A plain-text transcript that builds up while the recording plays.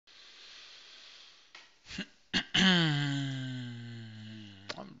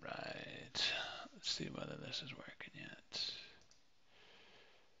this is working yet.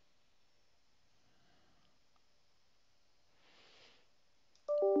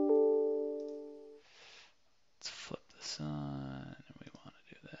 Let's flip this on, and we want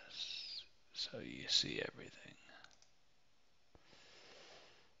to do this so you see everything.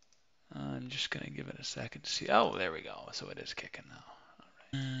 I'm just going to give it a second to see. Oh, there we go. So it is kicking now.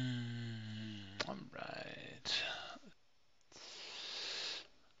 All right.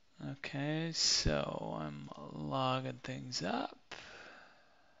 Okay, so I'm logging things up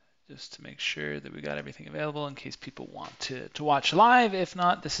just to make sure that we got everything available in case people want to watch live. If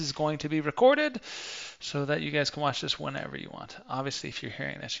not, this is going to be recorded so that you guys can watch this whenever you want. Obviously, if you're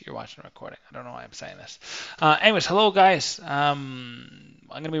hearing this, you're watching a recording. I don't know why I'm saying this. Anyways, hello guys. I'm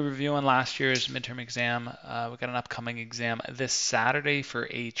going to be reviewing last year's midterm exam. We got an upcoming exam this Saturday for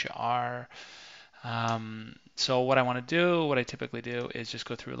HR. So what I want to do, what I typically do, is just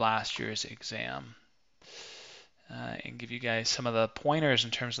go through last year's exam and give you guys some of the pointers in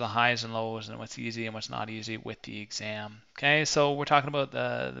terms of the highs and lows and what's easy and what's not easy with the exam. Okay, so we're talking about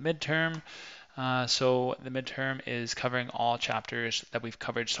the midterm. So the midterm is covering all chapters that we've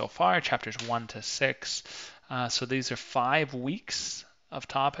covered so far, chapters 1 to 6. So these are 5 weeks of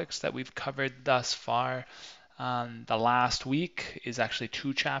topics that we've covered thus far. The last week is actually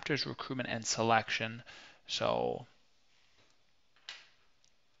 2 chapters, recruitment and selection. So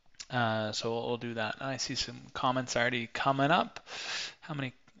we'll do that. I see some comments already coming up.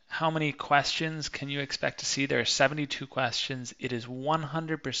 How many questions can you expect to see? There are 72 questions. It is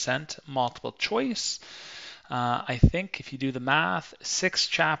 100% multiple choice. I think if you do the math, 6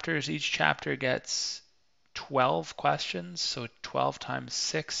 chapters, each chapter gets 12 questions. So 12 times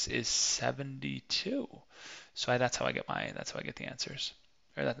 6 is 72. So that's how I get the answers.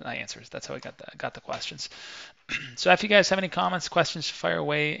 Or not answers. That's how I got the questions. So if you guys have any comments, questions, fire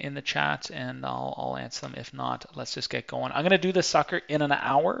away in the chat and I'll answer them. If not, let's just get going. I'm going to do this sucker in an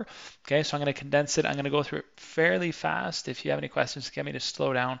hour. Okay, so I'm going to condense it. I'm going to go through it fairly fast. If you have any questions, get me to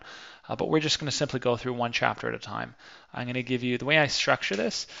slow down. But we're just going to simply go through one chapter at a time. I'm going to give you, the way I structure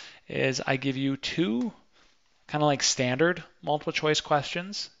this is I give you 2 kind of like standard multiple choice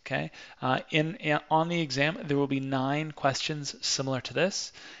questions. Okay, on the exam there will be 9 questions similar to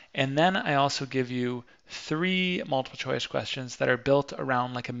this, and then I also give you 3 multiple choice questions that are built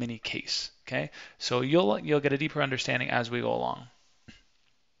around like a mini case. Okay, so you'll get a deeper understanding as we go along.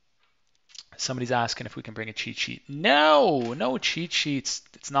 Somebody's asking if we can bring a cheat sheet. No cheat sheets.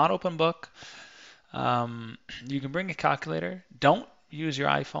 It's not open book. You can bring a calculator. Don't use your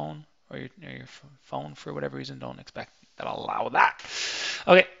iPhone or your phone for whatever reason. Don't expect that I'll allow that.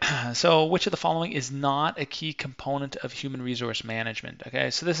 Okay, so which of the following is not a key component of human resource management?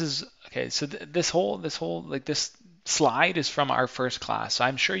 Okay, so this is So this whole like this slide is from our first class. So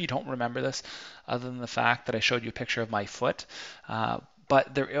I'm sure you don't remember this, other than the fact that I showed you a picture of my foot.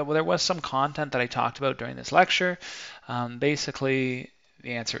 But there was some content that I talked about during this lecture. Basically,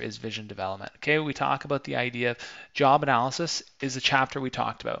 the answer is vision development. Okay, we talk about the idea of job analysis is a chapter we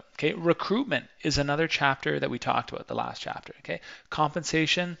talked about. Okay, recruitment is another chapter that we talked about, the last chapter. Okay,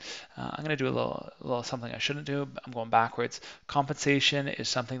 compensation, I'm going to do a little something I shouldn't do. I'm going backwards. Compensation is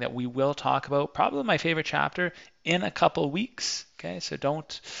something that we will talk about, probably my favorite chapter, in a couple of weeks. Okay,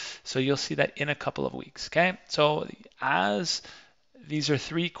 so you'll see that in a couple of weeks. Okay, so as these are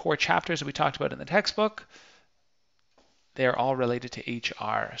 3 core chapters that we talked about in the textbook, they're all related to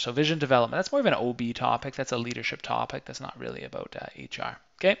HR. So vision development, that's more of an OB topic. That's a leadership topic. That's not really about HR.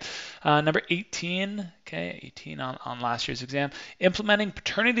 Okay, number 18. Okay, 18 on last year's exam. Implementing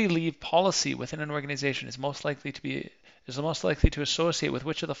paternity leave policy within an organization is most likely to associate with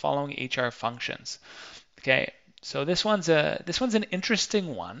which of the following HR functions? Okay, so this one's an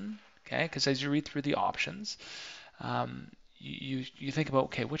interesting one. Okay, because as you read through the options, you think about,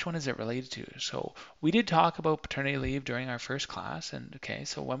 okay, which one is it related to? So we did talk about paternity leave during our first class, and okay,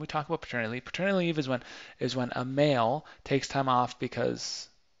 so when we talk about paternity leave is when a male takes time off because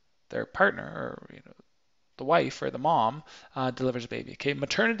their partner, or the wife or the mom, delivers a baby. Okay,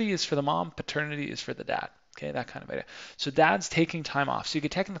 maternity is for the mom, paternity is for the dad. Okay, that kind of idea. So dad's taking time off. So you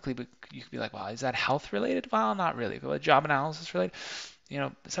could be like, well, is that health related? Well, not really. But job analysis related?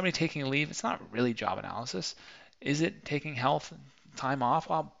 Somebody taking a leave, it's not really job analysis. Is it taking health time off?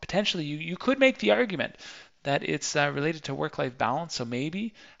 Well, potentially you could make the argument that it's related to work-life balance, so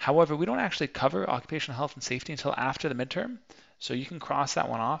maybe. However, we don't actually cover occupational health and safety until after the midterm, so you can cross that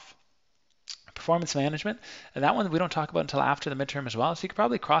one off. Performance management, and that one we don't talk about until after the midterm as well, so you could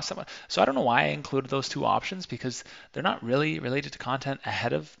probably cross that one. So I don't know why I included those 2 options, because they're not really related to content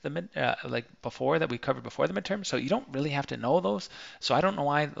ahead of the like before that we covered before the midterm, so you don't really have to know those. So I don't know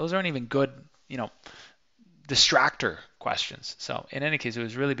why those aren't even good, distractor questions. So in any case, it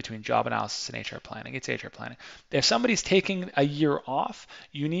was really between job analysis and HR planning. It's HR planning. If somebody's taking a year off,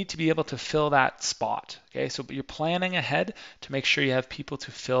 you need to be able to fill that spot. Okay, so you're planning ahead to make sure you have people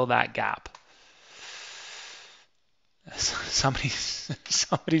to fill that gap.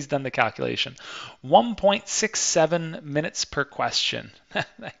 Somebody's done the calculation. 1.67 minutes per question.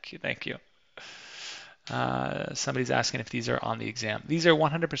 Thank you. Somebody's asking if these are on the exam. These are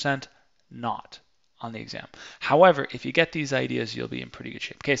 100% not on the exam. However, if you get these ideas, you'll be in pretty good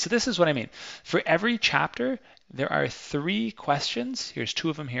shape. Okay, so this is what I mean. For every chapter, there are 3 questions. Here's 2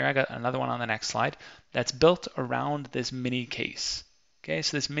 of them here. I got another one on the next slide that's built around this mini case. Okay,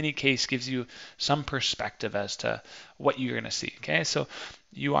 so this mini case gives you some perspective as to what you're going to see. Okay, so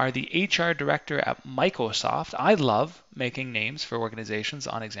you are the HR director at Microsoft. I love making names for organizations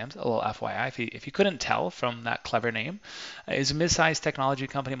on exams. A little FYI, if you couldn't tell from that clever name, is a mid-sized technology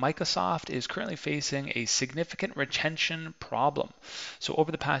company. Microsoft is currently facing a significant retention problem. So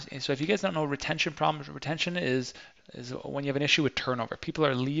if you guys don't know retention problems, retention is when you have an issue with turnover. People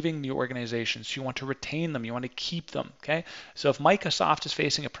are leaving the organization, so you want to retain them, you want to keep them, okay? So if Microsoft is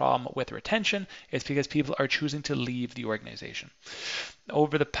facing a problem with retention, it's because people are choosing to leave the organization.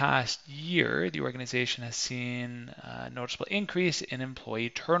 Over the past year, the organization has seen a noticeable increase in employee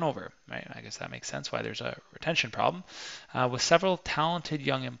turnover, right? I guess that makes sense why there's a retention problem, with several talented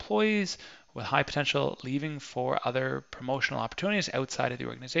young employees with high potential leaving for other promotional opportunities outside of the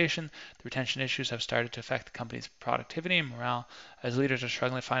organization. The retention issues have started to affect the company's productivity and morale as leaders are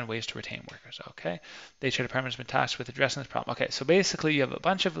struggling to find ways to retain workers. Okay, the HR department has been tasked with addressing this problem. Okay, so basically you have a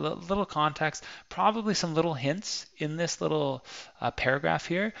bunch of little context, probably some little hints in this little paragraph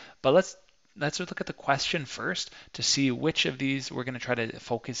here, but let's look at the question first to see which of these we're going to try to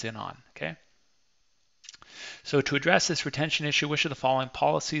focus in on. Okay. So to address this retention issue, which of the following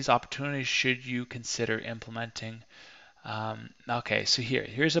policies, opportunities should you consider implementing? Okay, so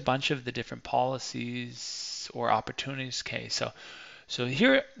here's a bunch of the different policies or opportunities. Okay, so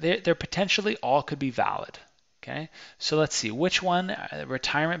here they're potentially all could be valid. Okay, so let's see which one.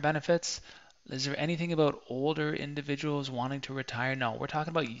 Retirement benefits. Is there anything about older individuals wanting to retire? No, we're talking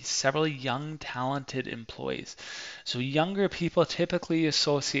about several young, talented employees. So younger people typically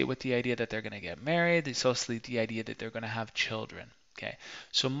associate with the idea that they're going to get married. They associate the idea that they're going to have children. Okay,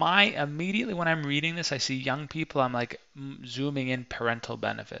 so immediately when I'm reading this, I see young people, I'm like zooming in parental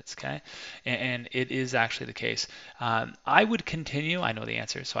benefits, okay? And it is actually the case. I would continue, I know the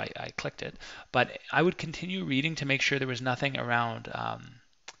answer, so I clicked it, but I would continue reading to make sure there was nothing around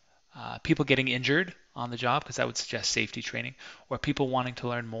people getting injured on the job, because that would suggest safety training, or people wanting to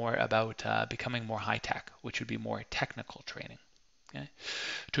learn more about becoming more high tech, which would be more technical training. Okay.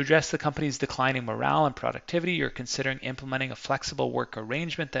 To address the company's declining morale and productivity, you're considering implementing a flexible work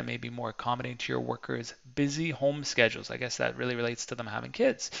arrangement that may be more accommodating to your workers' busy home schedules. I guess that really relates to them having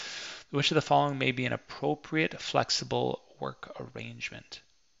kids. Which of the following may be an appropriate flexible work arrangement?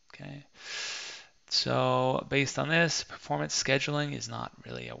 Okay. So based on this, performance scheduling is not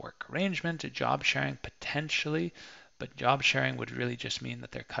really a work arrangement. Job sharing potentially, but job sharing would really just mean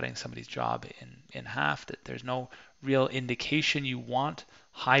that they're cutting somebody's job in half, that there's no real indication you want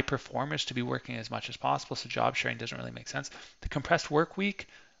high performers to be working as much as possible, so job sharing doesn't really make sense. The compressed work week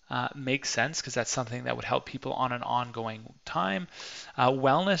makes sense because that's something that would help people on an ongoing time.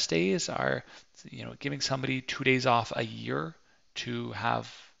 Wellness days are, giving somebody 2 days off a year to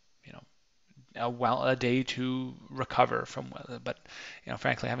have, a day to recover from, but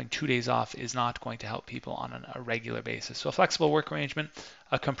frankly, having 2 days off is not going to help people on a regular basis. So a flexible work arrangement,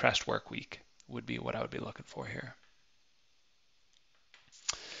 a compressed work week would be what I would be looking for here.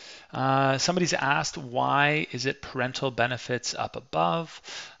 Somebody's asked, why is it parental benefits up above?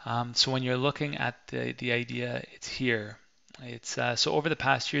 So when you're looking at the idea, it's here. It's so over the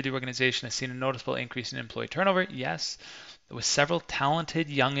past year, the organization has seen a noticeable increase in employee turnover. Yes. There was several talented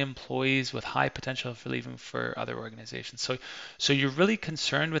young employees with high potential for leaving for other organizations. So you're really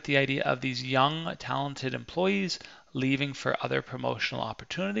concerned with the idea of these young, talented employees leaving for other promotional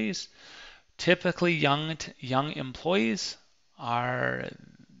opportunities. Typically, young employees are,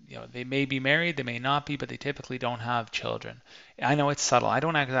 they may be married, they may not be, but they typically don't have children. I know it's subtle. I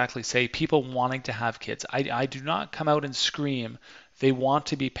don't exactly say people wanting to have kids. I do not come out and scream they want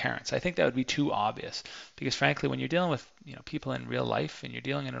to be parents. I think that would be too obvious, because frankly, when you're dealing with people in real life and you're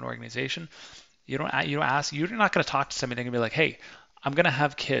dealing in an organization, you're not going to talk to somebody and be like, hey, I'm going to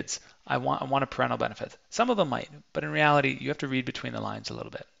have kids. I want a parental benefit. Some of them might, but in reality, you have to read between the lines a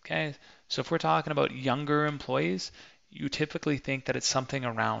little bit. Okay, so if we're talking about younger employees, you typically think that it's something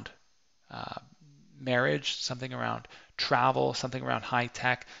around marriage, something around travel, something around high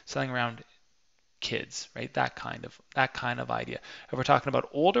tech, something around kids, right? That kind of idea. If we're talking about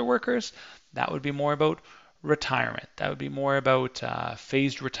older workers, that would be more about retirement. That would be more about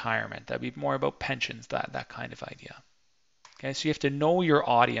phased retirement. That would be more about pensions. That kind of idea. Okay, so you have to know your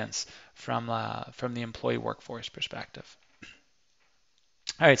audience from the employee workforce perspective.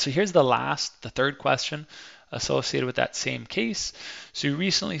 All right, so here's the third question associated with that same case. So you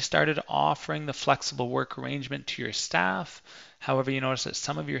recently started offering the flexible work arrangement to your staff. However, you notice that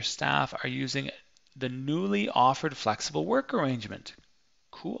some of your staff are using the newly offered flexible work arrangement.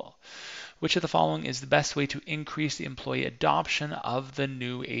 Cool. Which of the following is the best way to increase the employee adoption of the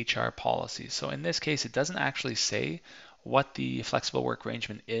new HR policy? So in this case, it doesn't actually say what the flexible work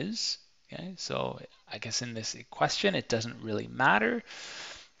arrangement is. Okay, so I guess in this question, it doesn't really matter.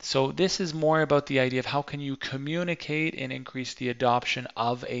 So this is more about the idea of how can you communicate and increase the adoption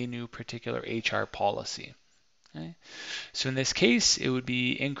of a new particular HR policy. Okay? So in this case, it would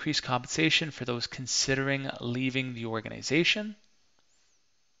be increased compensation for those considering leaving the organization.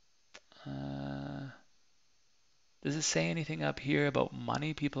 Does it say anything up here about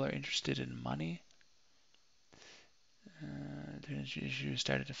money? People are interested in money. Issue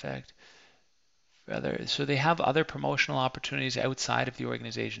started to affect. So they have other promotional opportunities outside of the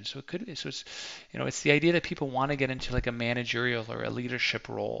organization. So it could be, so it's, it's the idea that people want to get into like a managerial or a leadership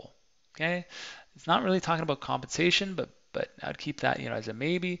role. Okay, it's not really talking about compensation, but I'd keep that as a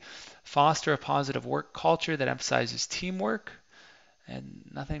maybe. Foster a positive work culture that emphasizes teamwork. And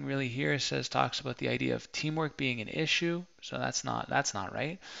nothing really here talks about the idea of teamwork being an issue, so that's not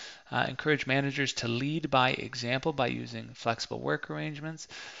right. Encourage managers to lead by example by using flexible work arrangements.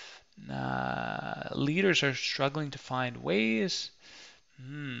 Leaders are struggling to find ways.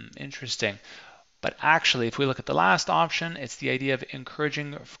 Interesting. But actually, if we look at the last option, it's the idea of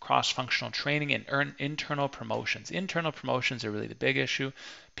encouraging cross-functional training and internal promotions. Internal promotions are really the big issue.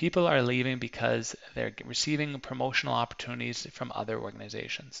 People are leaving because they're receiving promotional opportunities from other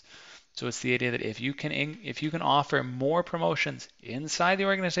organizations. So it's the idea that if you can offer more promotions inside the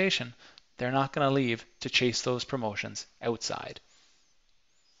organization, they're not going to leave to chase those promotions outside.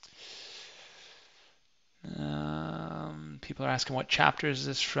 People are asking what chapter is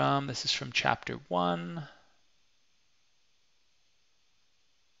this from? This is from chapter 1.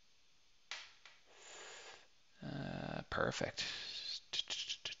 Perfect.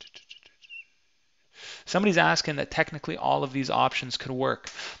 Somebody's asking that technically all of these options could work.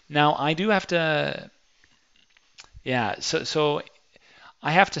 Now I do have to, so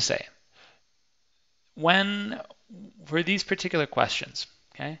I have to say, for these particular questions,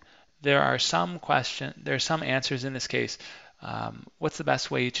 okay, there are some answers in this case. What's the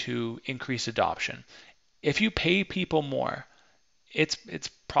best way to increase adoption? If you pay people more, it's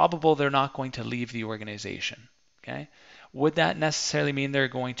probable they're not going to leave the organization. Okay, would that necessarily mean they're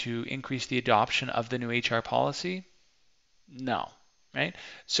going to increase the adoption of the new HR policy? No, right?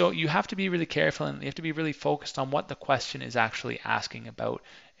 So you have to be really careful and you have to be really focused on what the question is actually asking about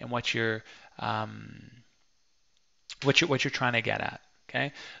and what you're trying to get at.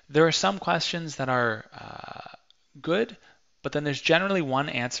 Okay, there are some questions that are good, but then there's generally one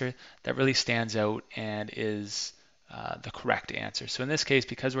answer that really stands out and is the correct answer. So in this case,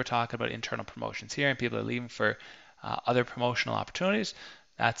 because we're talking about internal promotions here and people are leaving for other promotional opportunities,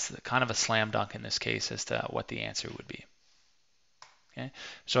 that's kind of a slam dunk in this case as to what the answer would be. Okay,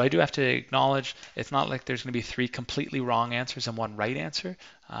 so I do have to acknowledge it's not like there's going to be 3 completely wrong answers and 1 right answer.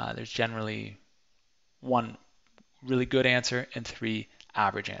 There's generally 1 really good answer and 3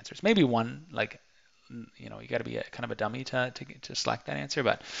 average answers. Maybe 1 like you got to be kind of a dummy to select that answer.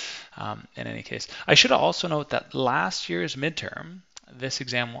 But in any case, I should also note that last year's midterm, this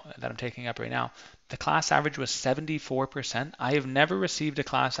exam that I'm taking up right now, the class average was 74%. I have never received a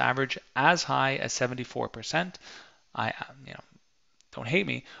class average as high as 74%. Don't hate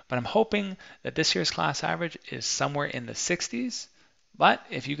me, but I'm hoping that this year's class average is somewhere in the 60s. But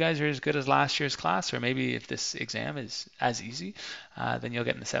if you guys are as good as last year's class, or maybe if this exam is as easy, then you'll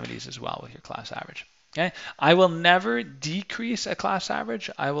get in the 70s as well with your class average. Okay, I will never decrease a class average.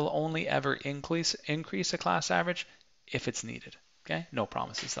 I will only ever increase a class average if it's needed. Okay, no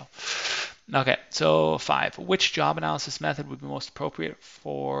promises though. Okay, so 5. Which job analysis method would be most appropriate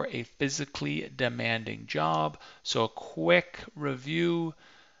for a physically demanding job? So a quick review,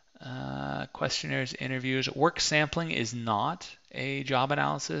 questionnaires, interviews. Work sampling is not a job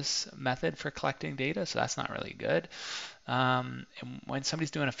analysis method for collecting data, so that's not really good. And when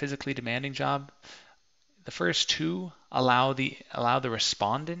somebody's doing a physically demanding job, the first 2 allow the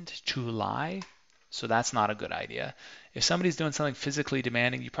respondent to lie, so that's not a good idea. If somebody's doing something physically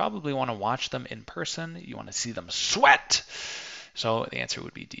demanding, you probably want to watch them in person. You want to see them sweat. So the answer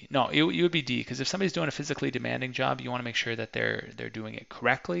would be D. No, it would be D, because if somebody's doing a physically demanding job, you want to make sure that they're doing it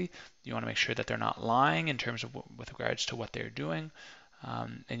correctly. You want to make sure that they're not lying in terms of with regards to what they're doing.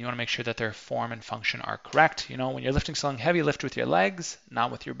 And you want to make sure that their form and function are correct. You know, when you're lifting something heavy, lift with your legs,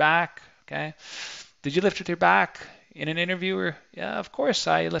 not with your back. Okay. Did you lift with your back in an interview? Or, yeah, of course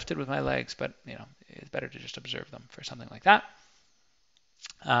I lifted with my legs, but you know, it's better to just observe them for something like that.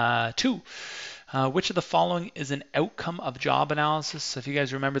 2. Which of the following is an outcome of job analysis? So if you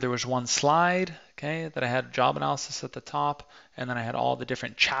guys remember, there was one slide, okay, that I had job analysis at the top, and then I had all the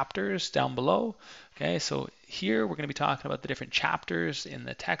different chapters down below. Okay, so here we're going to be talking about the different chapters in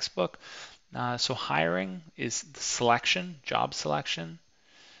the textbook. So hiring is the selection, job selection.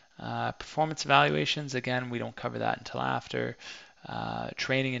 Performance evaluations, again, we don't cover that until after.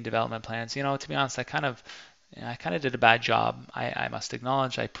 Training and development plans. You know, to be honest, I kind of did a bad job. I must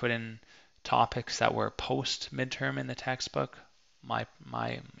acknowledge I put in topics that were post midterm in the textbook. My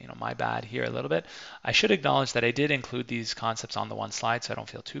bad here a little bit. I should acknowledge that I did include these concepts on the one slide, so I don't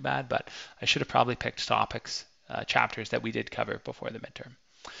feel too bad, but I should have probably picked topics, chapters that we did cover before the midterm.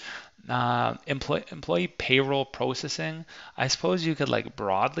 Employee payroll processing. I suppose you could like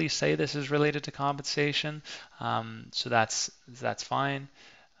broadly say this is related to compensation, so that's fine.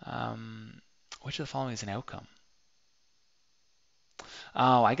 Which of the following is an outcome?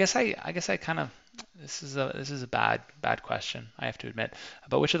 Oh, I guess I kind of this is a bad question, I have to admit.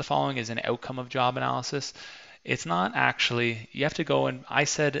 But which of the following is an outcome of job analysis? It's not actually. You have to go and I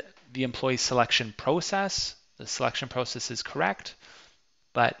said the employee selection process. The selection process is correct,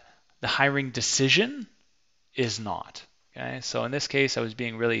 but the hiring decision is not. Okay, so in this case, I was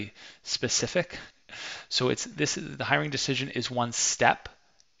being really specific. So the hiring decision is one step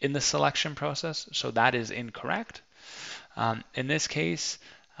in the selection process, so that is incorrect. In this case,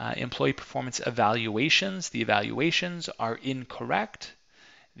 employee performance evaluations, the evaluations are incorrect.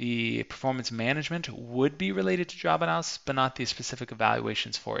 The performance management would be related to job analysis, but not the specific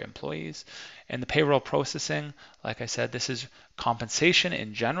evaluations for employees. And the payroll processing, like I said, this is compensation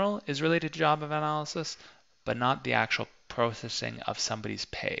in general is related to job analysis, but not the actual processing of somebody's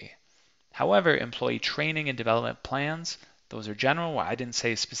pay. However, employee training and development plans, those are general. I didn't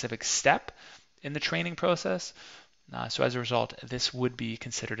say a specific step in the training process. So as a result, this would be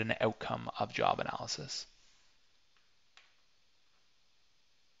considered an outcome of job analysis.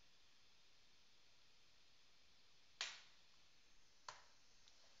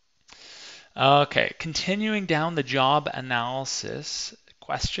 Okay, continuing down the job analysis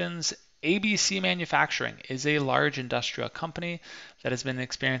questions. ABC Manufacturing is a large industrial company that has been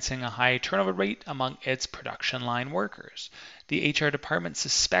experiencing a high turnover rate among its production line workers. The HR department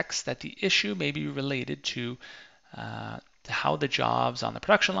suspects that the issue may be related to how the jobs on the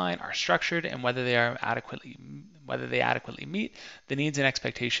production line are structured and whether they adequately meet the needs and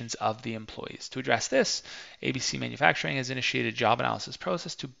expectations of the employees. To address this, ABC Manufacturing has initiated a job analysis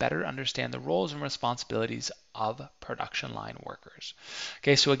process to better understand the roles and responsibilities of production line workers.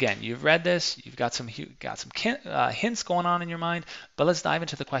 Okay, so again, you've read this, you've got some hints going on in your mind, but let's dive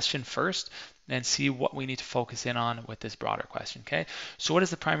into the question first and see what we need to focus in on with this broader question. Okay, so what is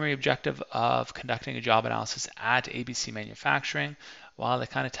the primary objective of conducting a job analysis at ABC Manufacturing? Well, they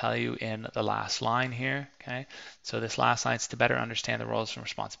kind of tell you in the last line here. Okay, so this last line is to better understand the roles and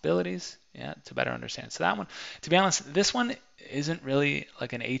responsibilities. Yeah, to better understand. So that one, to be honest, this one isn't really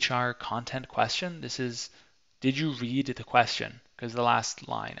like an HR content question. This is, did you read the question? Because the last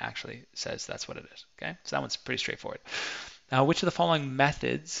line actually says that's what it is. Okay, so that one's pretty straightforward. Now, which of the following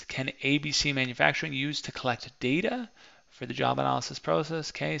methods can ABC Manufacturing use to collect data for the job analysis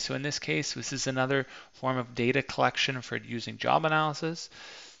process? Okay, so in this case, this is another form of data collection for using job analysis.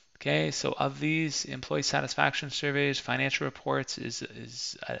 Okay, so of these, employee satisfaction surveys, financial reports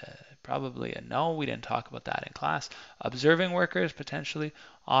is probably a no. We didn't talk about that in class. Observing workers, potentially.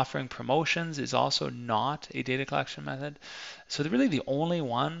 Offering promotions is also not a data collection method. So really the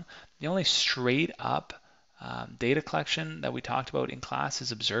only straight up data collection that we talked about in class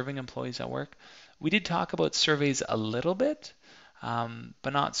is observing employees at work. We did talk about surveys a little bit,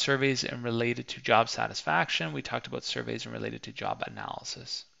 but not surveys related to job satisfaction. We talked about surveys related to job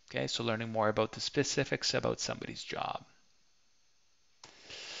analysis. Okay, so learning more about the specifics about somebody's job.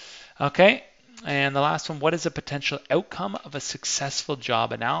 Okay, and the last one, what is a potential outcome of a successful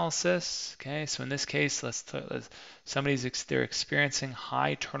job analysis? Okay, so in this case, they're experiencing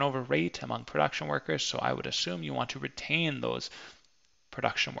high turnover rate among production workers, so I would assume you want to retain those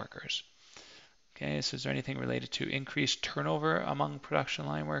production workers. Okay, so is there anything related to increased turnover among production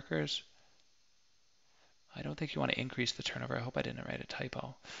line workers? I don't think you want to increase the turnover. I hope I didn't write a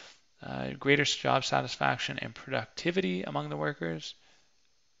typo. Greater job satisfaction and productivity among the workers.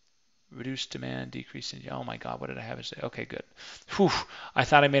 Reduced demand, decrease in, oh my God, what did I have to say? Okay, good. Whew, I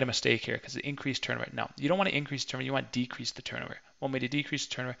thought I made a mistake here because the increased turnover. No, you don't want to increase turnover, you want to decrease the turnover. One way to decrease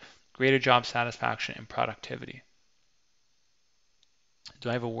the turnover, greater job satisfaction and productivity. Do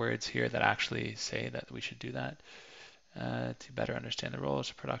I have words here that actually say that we should do that? To better understand the roles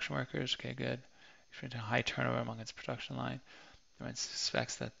of production workers. Okay, good. High turnover among its production line. The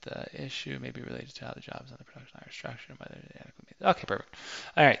suspects that the issue may be related to how the jobs on the production line are structured and whether they adequately. Okay, perfect.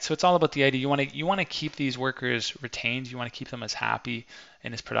 All right, so it's all about the idea. You want to keep these workers retained. You want to keep them as happy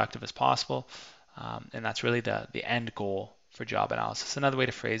and as productive as possible, and that's really the end goal for job analysis. Another way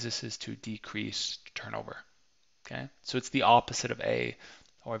to phrase this is to decrease turnover. Okay, so it's the opposite of A,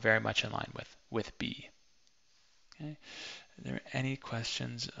 or very much in line with B. Okay. Are there any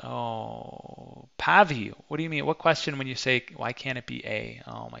questions? Oh, Pavi, what do you mean? What question when you say, why can't it be A?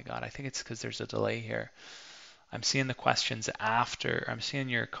 Oh my God, I think it's because there's a delay here. I'm seeing the questions after, I'm seeing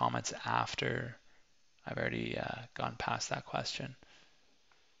your comments after I've already gone past that question.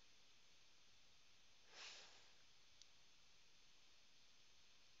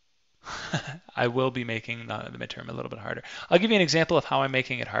 I will be making the midterm a little bit harder. I'll give you an example of how I'm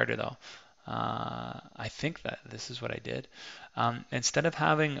making it harder though. I think that this is what I did. Instead of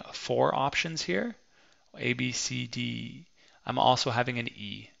having 4 options here, A, B, C, D, I'm also having an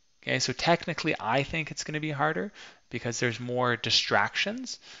E. Okay, so technically I think it's going to be harder because there's more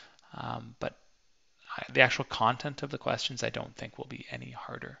distractions, but the actual content of the questions I don't think will be any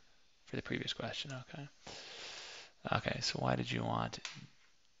harder for the previous question. Okay. Okay, so why did you want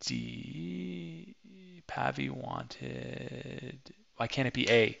D? Pavi wanted, why can't it be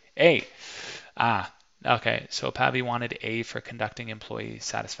A? A. Ah, okay, so Pavi wanted A for conducting employee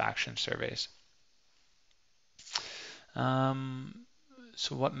satisfaction surveys.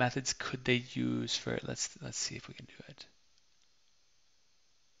 So what methods could they use for, let's see if we can do it.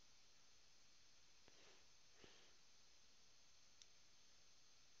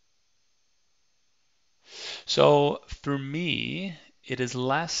 So for me, it is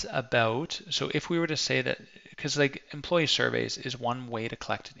less about, so if we were to say that, because like employee surveys is one way to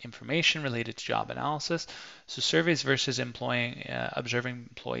collect information related to job analysis. So surveys versus observing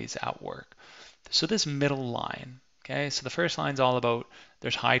employees at work. So this middle line, okay, so the first line is all about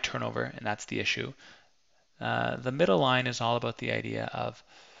there's high turnover and that's the issue. The middle line is all about the idea of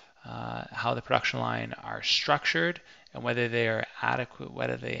how the production line are structured and whether they are adequate,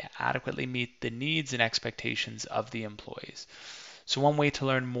 whether they adequately meet the needs and expectations of the employees. So one way to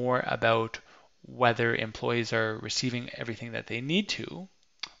learn more about whether employees are receiving everything that they need to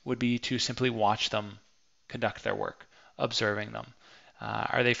would be to simply watch them conduct their work, observing them.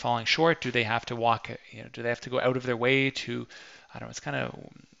 Are they falling short? Do they have to walk, do they have to go out of their way to, I don't know, it's kind of,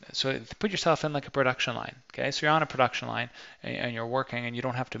 so put yourself in like a production line, okay? So you're on a production line and you're working and you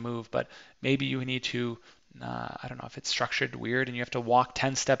don't have to move, but maybe you need to, I don't know if it's structured weird and you have to walk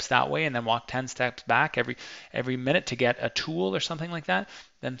 10 steps that way and then walk 10 steps back every minute to get a tool or something like that,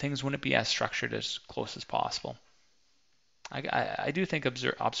 then things wouldn't be as structured as close as possible. I do think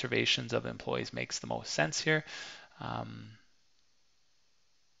observations of employees makes the most sense here.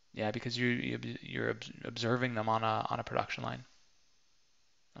 Yeah, because you're observing them on a production line.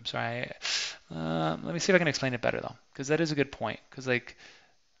 I'm sorry. Let me see if I can explain it better though, because that is a good point. Because like,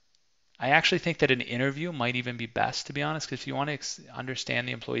 I actually think that an interview might even be best, to be honest. Because if you want to understand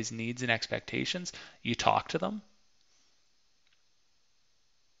the employee's needs and expectations, you talk to them.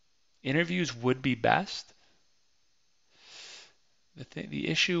 Interviews would be best. The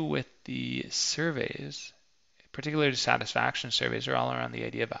issue with the surveys, particularly satisfaction surveys, are all around the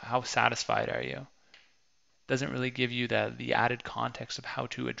idea of how satisfied are you. Doesn't really give you the added context of how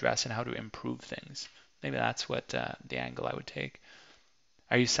to address and how to improve things. Maybe that's what the angle I would take.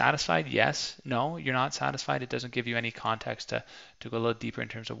 Are you satisfied? Yes. No, you're not satisfied. It doesn't give you any context to go a little deeper in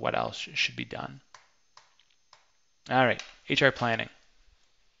terms of what else should be done. All right, HR planning.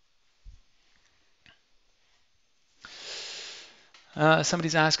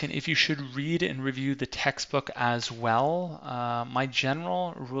 Somebody's asking if you should read and review the textbook as well. My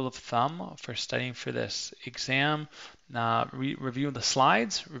general rule of thumb for studying for this exam, review the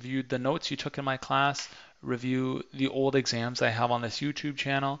slides, review the notes you took in my class, review the old exams I have on this YouTube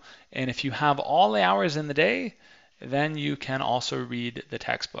channel, and if you have all the hours in the day, then you can also read the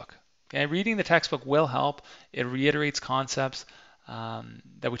textbook. Okay, reading the textbook will help. It reiterates concepts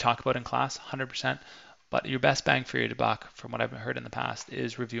that we talk about in class, 100%. But your best bang for your buck, from what I've heard in the past,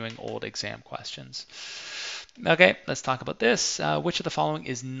 is reviewing old exam questions. Okay, let's talk about this. Which of the following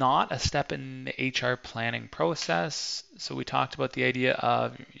is not a step in the HR planning process? So we talked about the idea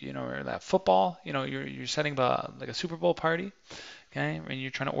of, that football, you're setting up like a Super Bowl party, okay, and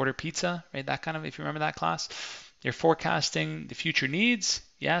you're trying to order pizza, right? That kind of, if you remember that class. You're forecasting the future needs,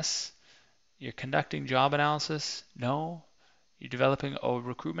 yes. You're conducting job analysis, no. You're developing a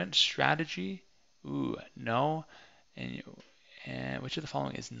recruitment strategy, ooh, no. And which of the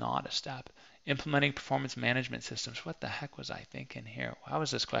following is not a step? Implementing performance management systems. What the heck was I thinking here? How was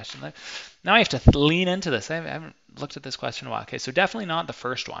this question? Now I have to lean into this. I haven't looked at this question in a while. Okay, so definitely not the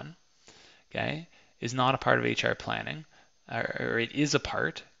first one. Okay, is not a part of HR planning, or it is a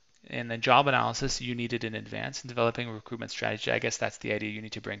part. And then job analysis, you need it in advance. In developing a recruitment strategy, I guess that's the idea. You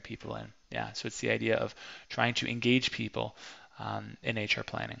need to bring people in. Yeah, so it's the idea of trying to engage people in HR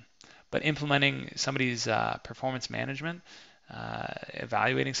planning. But implementing somebody's performance management,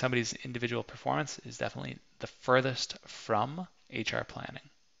 evaluating somebody's individual performance is definitely the furthest from HR planning.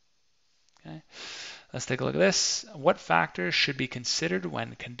 Okay, let's take a look at this. What factors should be considered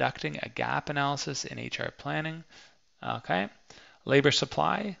when conducting a gap analysis in HR planning? Okay, labor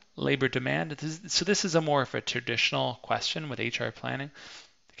supply, labor demand. So this is a more of a traditional question with HR planning.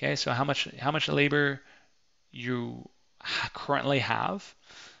 Okay, so how much labor you currently have,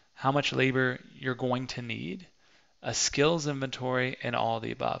 how much labor you're going to need, a skills inventory, and all of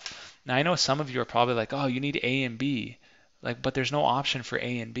the above. Now I know some of you are probably like, oh, you need A and B, but there's no option for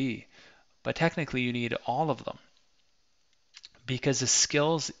A and B. But technically you need all of them, because the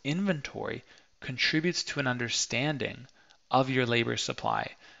skills inventory contributes to an understanding of your labor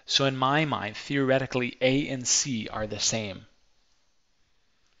supply. So in my mind, theoretically, A and C are the same.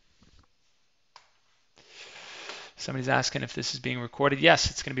 Somebody's asking if this is being recorded.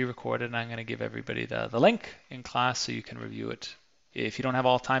 Yes, it's going to be recorded, and I'm going to give everybody the link in class so you can review it. If you don't have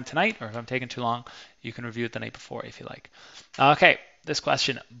all time tonight, or if I'm taking too long, you can review it the night before if you like. Okay, this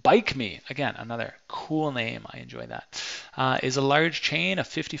question, Bike Me, again, another cool name, I enjoy that, is a large chain of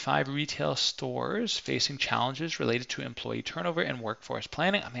 55 retail stores facing challenges related to employee turnover and workforce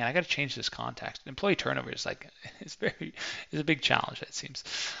planning. I mean, I got to change this context. Employee turnover is it's a big challenge, it seems.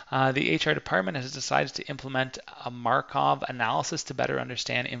 The HR department has decided to implement a Markov analysis to better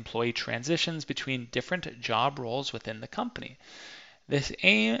understand employee transitions between different job roles within the company.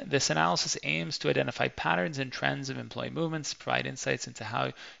 This analysis aims to identify patterns and trends of employee movements, provide insights into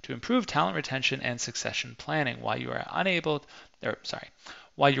how to improve talent retention and succession planning. While you were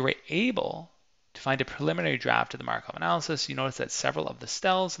able to find a preliminary draft of the Markov analysis, you notice that several of the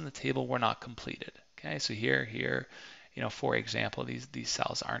cells in the table were not completed. Okay, so here, for example, these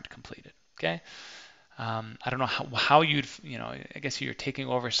cells aren't completed. Okay. I don't know how you'd, I guess you're taking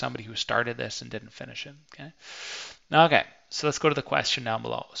over somebody who started this and didn't finish it. Okay, so let's go to the question down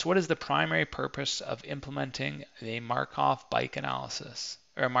below. So what is the primary purpose of implementing a Markov bike analysis,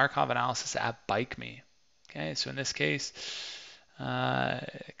 or a Markov analysis at Bike Me? Okay, so in this case,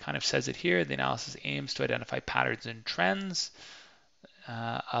 it kind of says it here. The analysis aims to identify patterns and trends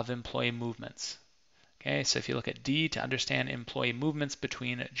of employee movements. Okay, so if you look at D, to understand employee movements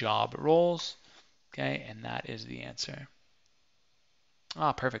between job roles. Okay, and that is the answer.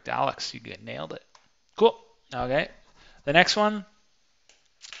 Ah, perfect, Alex, you nailed it. Cool. Okay, the next one.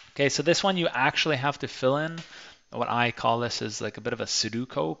 Okay, so this one you actually have to fill in. What I call this is like a bit of a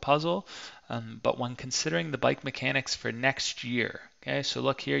Sudoku puzzle, but when considering the bike mechanics for next year. Okay, so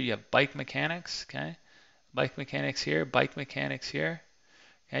look here, you have bike mechanics. Okay, bike mechanics here, bike mechanics here.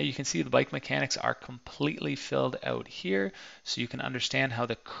 Okay, you can see the bike mechanics are completely filled out here, so you can understand how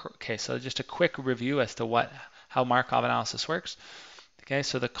okay, so just a quick review as to how Markov analysis works. Okay,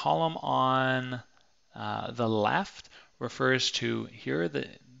 so the column on the left refers to, here are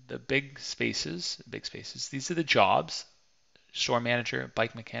the big spaces. These are the jobs: store manager,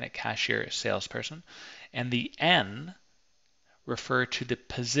 bike mechanic, cashier, salesperson. And the N refer to the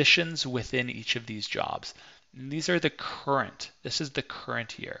positions within each of these jobs. And these are this is the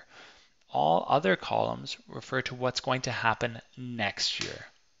current year. All other columns refer to what's going to happen next year.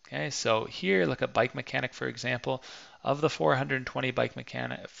 Okay, so here, look at bike mechanic, for example. Of the 410 bike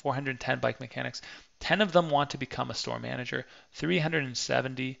mechanics, 10 of them want to become a store manager.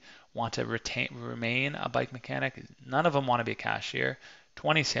 370 want to remain a bike mechanic. None of them want to be a cashier.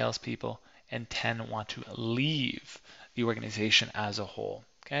 20 salespeople, and 10 want to leave the organization as a whole.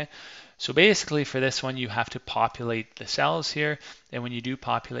 Okay, so basically for this one, you have to populate the cells here, and when you do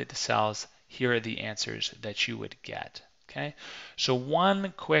populate the cells, here are the answers that you would get. Okay, so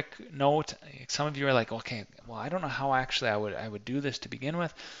one quick note, some of you are like, okay, well, I don't know how actually I would do this to begin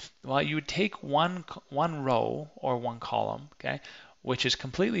with. Well, you would take one row or one column, okay, which is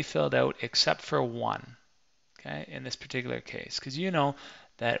completely filled out except for one, okay, in this particular case, because you know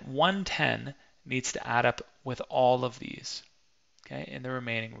that 110 needs to add up with all of these, okay, in the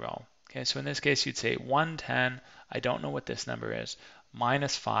remaining row. Okay, so in this case, you'd say 110, I don't know what this number is,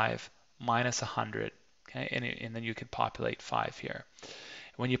 minus 5, minus 100, okay, and then you could populate 5 here.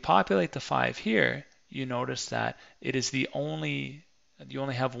 When you populate the 5 here, you notice that it is you only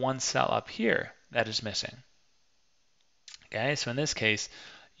have one cell up here that is missing. Okay, so in this case,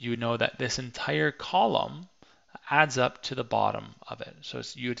 you know that this entire column adds up to the bottom of it. So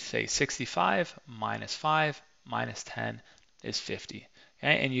you'd say 65 minus 5 minus 10 is 50.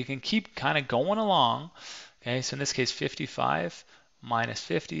 Okay, and you can keep kind of going along. Okay, so in this case, 55 minus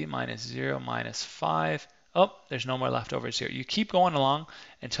 50 minus 0 minus 5. Oh, there's no more leftovers here. You keep going along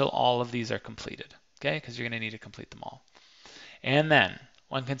until all of these are completed. Okay, because you're going to need to complete them all. And then,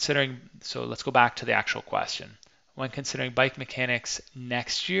 when considering, so let's go back to the actual question. When considering bike mechanics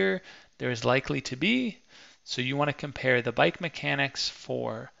next year, there is likely to be, so you want to compare the bike mechanics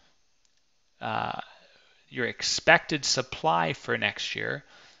for your expected supply for next year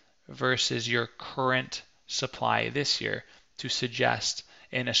versus your current supply this year to suggest,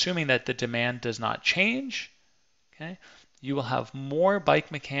 and assuming that the demand does not change, okay, you will have more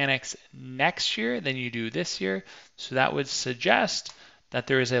bike mechanics next year than you do this year. So that would suggest that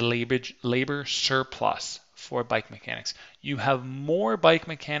there is a labor surplus for bike mechanics. You have more bike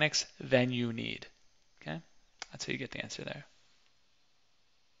mechanics than you need. Okay, that's how you get the answer there.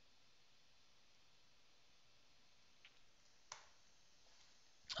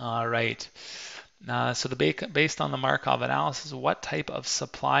 All right. So based on the Markov analysis, what type of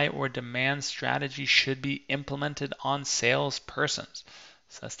supply or demand strategy should be implemented on salespersons?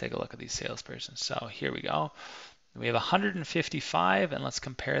 So let's take a look at these salespersons. So here we go. We have 155, and let's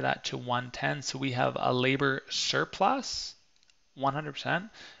compare that to 110. So we have a labor surplus, 100%.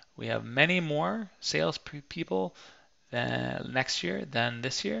 We have many more sales people next year than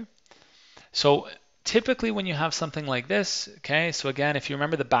this year. So typically when you have something like this, okay, so again, if you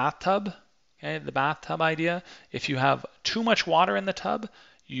remember the bathtub, okay, the bathtub idea, if you have too much water in the tub,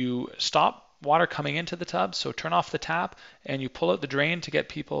 you stop water coming into the tub, so turn off the tap and you pull out the drain to get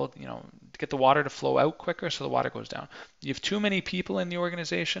people, to get the water to flow out quicker so the water goes down. You have too many people in the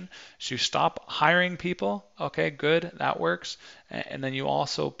organization, so you stop hiring people, okay, good, that works. And then you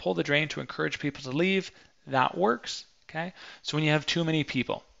also pull the drain to encourage people to leave, that works, okay? So when you have too many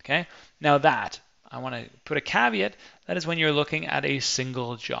people, okay? Now that, I want to put a caveat, that is when you're looking at a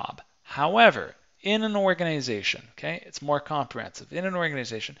single job. However, in an organization, okay, it's more comprehensive. In an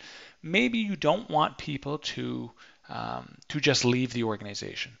organization, maybe you don't want people to just leave the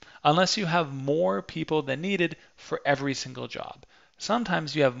organization unless you have more people than needed for every single job.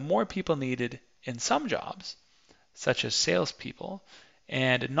 Sometimes you have more people needed in some jobs, such as salespeople,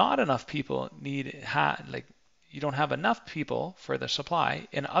 and not enough people you don't have enough people for the supply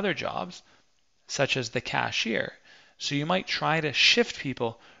in other jobs, such as the cashier. So you might try to shift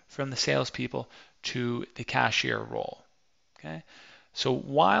people from the salespeople to the cashier role. Okay? So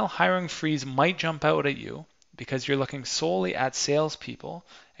while hiring freeze might jump out at you because you're looking solely at salespeople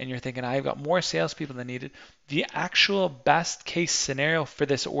and you're thinking, I've got more salespeople than needed, the actual best case scenario for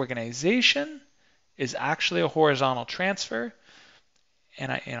this organization is actually a horizontal transfer.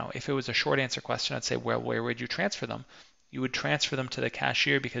 And if it was a short answer question, I'd say, well, where would you transfer them? You would transfer them to the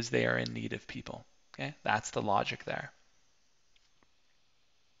cashier because they are in need of people. Okay, that's the logic there.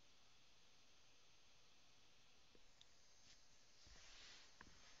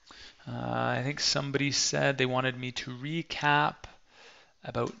 I think somebody said they wanted me to recap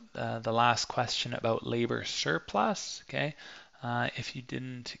about the last question about labor surplus. Okay, if you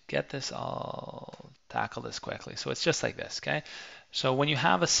didn't get this, I'll tackle this quickly. So it's just like this. Okay, so when you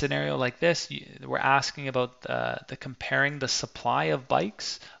have a scenario like this, we're asking about the comparing the supply of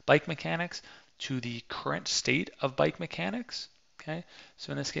bike mechanics, to the current state of bike mechanics. Okay,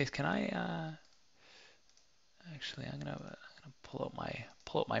 so in this case, can I actually I'm gonna pull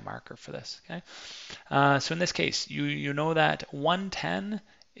out my marker for this. Okay, so in this case, you know that 110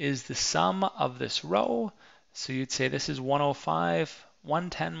 is the sum of this row. So you'd say this is 105.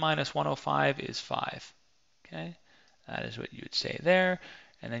 110 minus 105 is 5. Okay, that is what you would say there.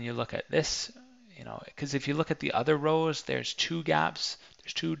 And then you look at this, because if you look at the other rows, there's two gaps,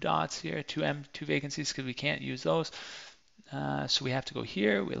 there's two dots here, two vacancies, because we can't use those. So we have to go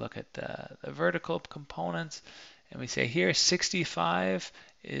here. We look at the vertical components, and we say here 65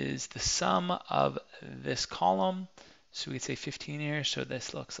 is the sum of this column. So we'd say 15 here. So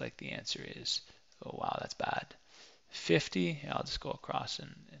this looks like the answer is, oh wow, that's bad. 50. I'll just go across and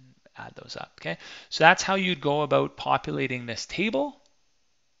add those up. Okay. So that's how you'd go about populating this table.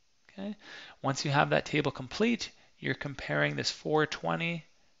 Okay. Once you have that table complete, you're comparing this 420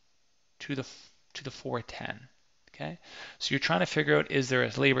 to the 410. Okay. So you're trying to figure out, is there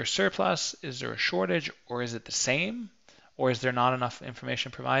a labor surplus? Is there a shortage? Or is it the same? Or is there not enough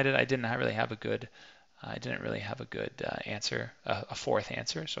information provided? I didn't really have a good answer, a fourth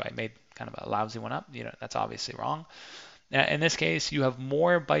answer, so I made kind of a lousy one up. That's obviously wrong. Now, in this case, you have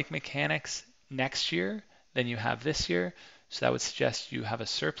more bike mechanics next year than you have this year, so that would suggest you have a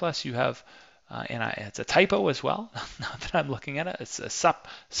surplus. You have, it's a typo as well. Now that I'm looking at it, it's a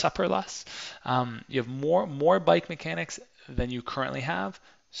supperless. You have more bike mechanics than you currently have,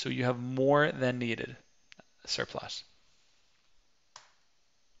 so you have more than needed, a surplus.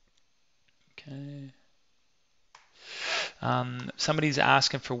 Okay. Somebody's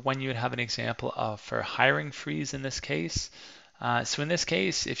asking for when you would have an example of for hiring freeze in this case. So in this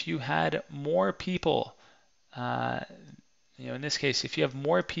case, if you had more people, in this case, if you have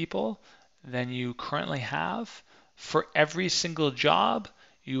more people than you currently have, for every single job,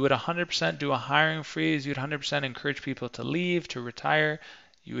 you would 100% do a hiring freeze. You'd 100% encourage people to leave, to retire.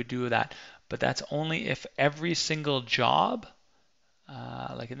 You would do that. But that's only if every single job,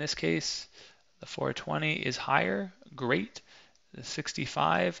 like in this case, the 420 is higher, great. The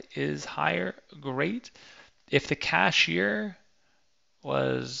 65 is higher, great. If the cashier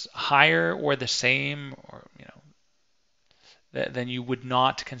was higher or the same, or then you would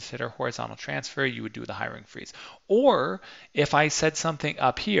not consider horizontal transfer. You would do the hiring freeze. Or if I said something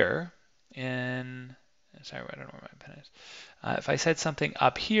up here sorry, I don't know where my pen is. If I said something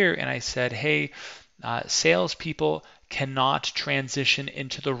up here and I said, hey, salespeople cannot transition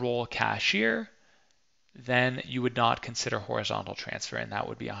into the role cashier, then you would not consider horizontal transfer, and that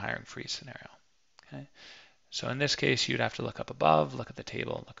would be a hiring freeze scenario. Okay. So in this case, you'd have to look up above, look at the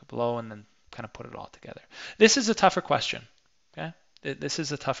table, look up below, and then kind of put it all together. This is a tougher question. Okay. This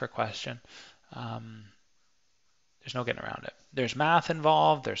is a tougher question. There's no getting around it. There's math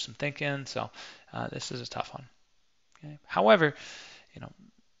involved. There's some thinking. So this is a tough one. Okay. However,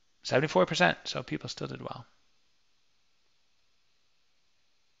 74%. So people still did well.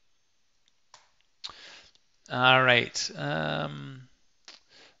 All right.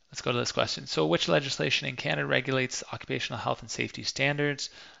 Let's go to this question. So which legislation in Canada regulates occupational health and safety standards?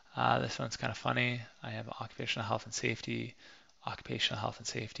 This one's kind of funny. I have occupational health and safety,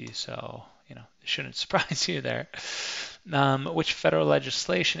 so it shouldn't surprise you there. Which federal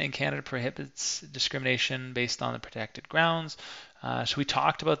legislation in Canada prohibits discrimination based on the protected grounds? So we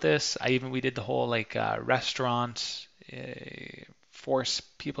talked about this. We did the whole restaurant force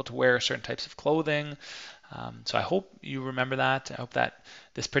people to wear certain types of clothing. So I hope you remember that. I hope that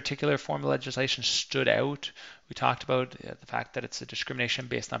this particular form of legislation stood out. We talked about the fact that it's a discrimination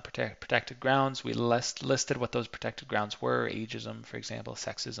based on protected grounds. We listed what those protected grounds were: ageism, for example,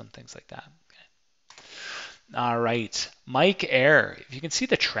 sexism, things like that. Okay. All right, Mike Air. If you can see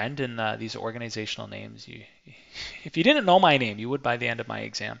the trend in these organizational names, if you didn't know my name, you would by the end of my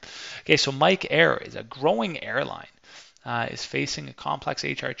exam. Okay, so Mike Air is a growing airline. Is facing a complex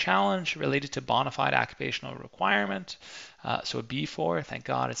HR challenge related to bona fide occupational requirement. So a B4, thank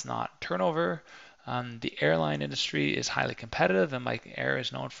God it's not turnover. The airline industry is highly competitive, and Mike Air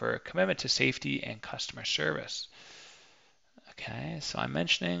is known for a commitment to safety and customer service. Okay, so I'm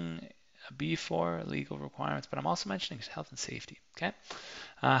mentioning a B4, legal requirements, but I'm also mentioning health and safety. Okay.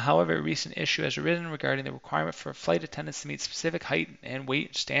 However, a recent issue has arisen regarding the requirement for flight attendants to meet specific height and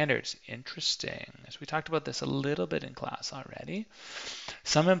weight standards. Interesting. So we talked about this a little bit in class already.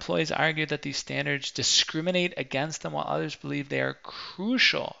 Some employees argue that these standards discriminate against them, while others believe they are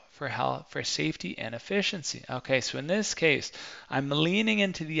crucial for health, for safety and efficiency. Okay, so in this case, I'm leaning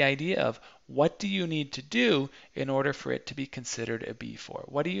into the idea of what do you need to do in order for it to be considered a B4?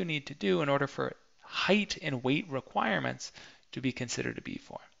 What do you need to do in order for height and weight requirements to be considered a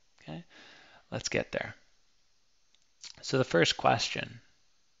B4? Okay, let's get there. So the first question,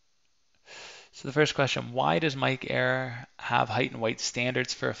 why does Mike Air have height and weight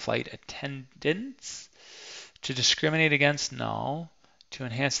standards for flight attendants? To discriminate against? No. To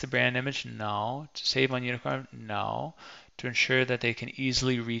enhance the brand image? No. To save on uniform? No. To ensure that they can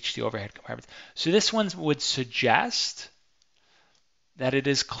easily reach the overhead compartments. So this one would suggest that it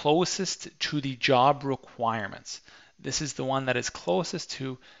is closest to the job requirements. This is the one that is closest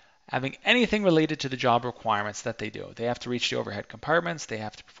to having anything related to the job requirements that they do. They have to reach the overhead compartments. They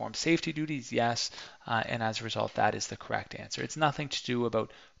have to perform safety duties, yes. And as a result, that is the correct answer. It's nothing to do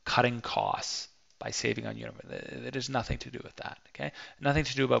about cutting costs. by saving on uniform. It has nothing to do with that. Okay, nothing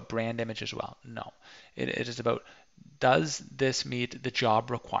to do about brand image as well. No, it is about, does this meet the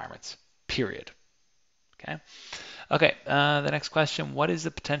job requirements? Period. Okay. Okay. The next question: what is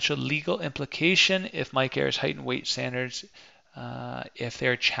the potential legal implication if Mike Ayer's height and weight standards, if they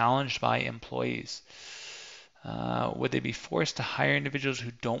are challenged by employees? Would they be forced to hire individuals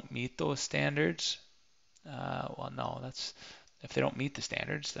who don't meet those standards? Well, no, that's, if they don't meet the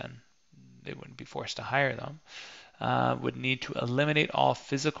standards, then they wouldn't be forced to hire them. Would need to eliminate all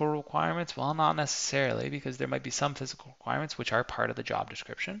physical requirements? Well, not necessarily, because there might be some physical requirements which are part of the job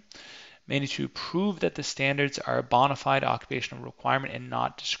description. May need to prove that the standards are a bona fide occupational requirement and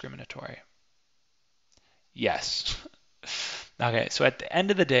not discriminatory. Yes. Okay, so at the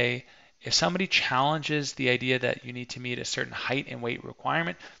end of the day, if somebody challenges the idea that you need to meet a certain height and weight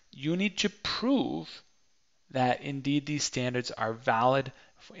requirement, you need to prove that indeed these standards are valid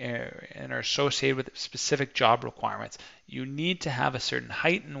and are associated with specific job requirements. You need to have a certain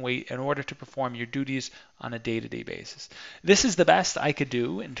height and weight in order to perform your duties on a day-to-day basis. This is the best I could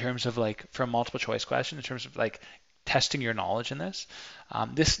do in terms of, like, for a multiple choice question, in terms of like testing your knowledge in this.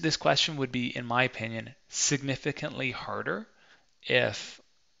 This question would be, in my opinion, significantly harder if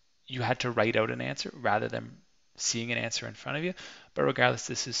you had to write out an answer rather than seeing an answer in front of you. But regardless,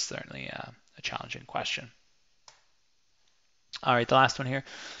 this is certainly a challenging question. All right, the last one here.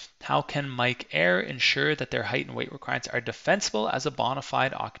 How can Mike Ayer ensure that their height and weight requirements are defensible as a bona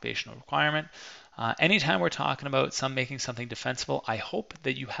fide occupational requirement? Anytime we're talking about making something defensible, I hope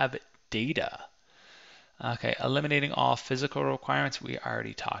that you have data. Okay, eliminating all physical requirements, we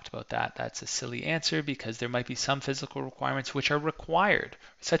already talked about that. That's a silly answer because there might be some physical requirements which are required,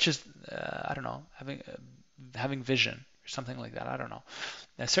 such as, I don't know, having vision or something like that. I don't know.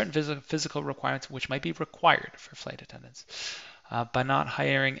 Now, certain physical requirements which might be required for flight attendants. By not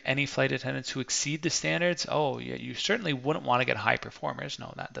hiring any flight attendants who exceed the standards, oh, yeah, you certainly wouldn't want to get high performers.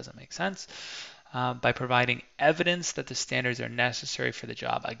 No, that doesn't make sense. By providing evidence that the standards are necessary for the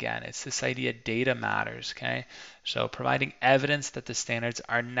job. Again, it's this idea data matters, okay? So providing evidence that the standards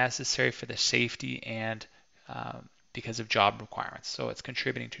are necessary for the safety and because of job requirements. So it's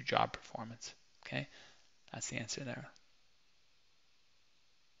contributing to job performance, okay? That's the answer there.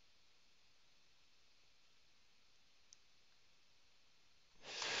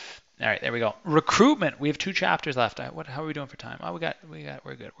 All right, there we go. Recruitment. We have 2 chapters left. How are we doing for time? Oh, we're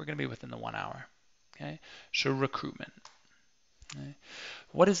good. We're going to be within the 1 hour. Okay. So recruitment. Okay.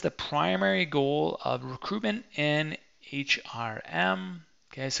 What is the primary goal of recruitment in HRM?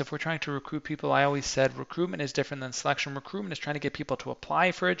 Okay, so if we're trying to recruit people, I always said recruitment is different than selection. Recruitment is trying to get people to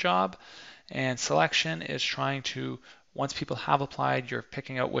apply for a job, and selection is trying to, once people have applied, you're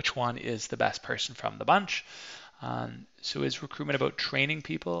picking out which one is the best person from the bunch. So is recruitment about training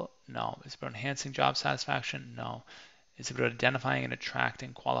people? No. Is it about enhancing job satisfaction? No. Is it about identifying and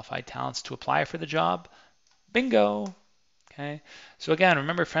attracting qualified talents to apply for the job? Bingo. Okay. So again,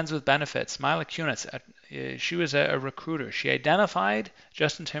 remember Friends with Benefits. Mila Kunis, she was a recruiter. She identified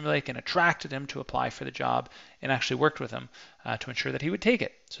Justin Timberlake and attracted him to apply for the job and actually worked with him to ensure that he would take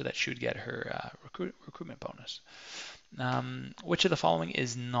it so that she would get her recruitment bonus. Which of the following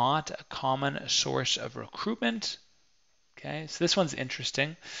is not a common source of recruitment? Okay, so this one's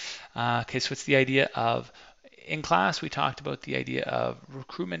interesting. Okay, so it's the idea of, in class we talked about the idea of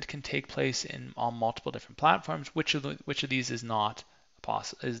recruitment can take place on multiple different platforms. Which of these is not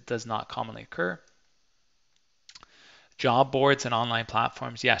does not commonly occur? Job boards and online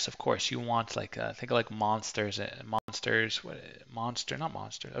platforms. Yes, of course. You want, like, think of like Monster, not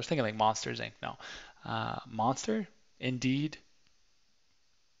Monster. I was thinking like Monsters Inc. No, Monster. Indeed.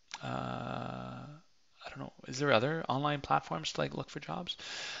 I don't know. Is there other online platforms to like look for jobs?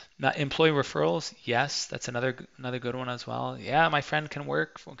 Now, employee referrals. Yes, that's another good one as well. Yeah, my friend can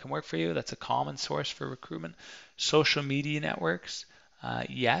work for you. That's a common source for recruitment. Social media networks.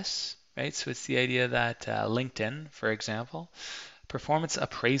 Yes, right. So it's the idea that LinkedIn, for example, performance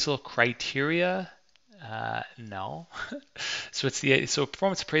appraisal criteria. No. So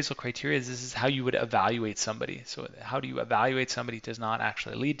performance appraisal criteria is how you would evaluate somebody. So how do you evaluate somebody does not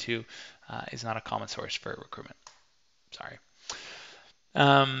actually lead to is not a common source for recruitment. Sorry.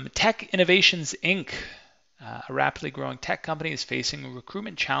 Tech Innovations Inc. A rapidly growing tech company is facing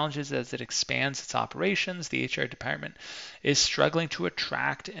recruitment challenges as it expands its operations. The HR department is struggling to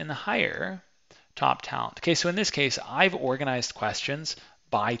attract and hire top talent. Okay, so in this case, I've organized questions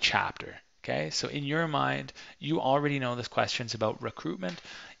by chapter. Okay, so in your mind, you already know this question's about recruitment.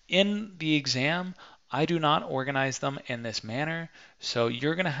 In the exam, I do not organize them in this manner. So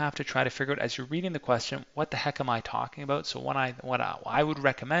you're going to have to try to figure out as you're reading the question, what the heck am I talking about? So what I would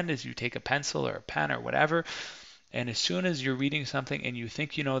recommend is you take a pencil or a pen or whatever, and as soon as you're reading something and you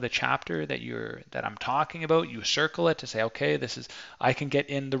think you know the chapter that I'm talking about, you circle it to say, okay, I can get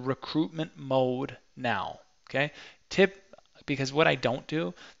in the recruitment mode now. Okay? Tip Because what I don't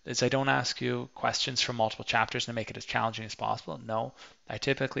do is I don't ask you questions from multiple chapters to make it as challenging as possible. No, I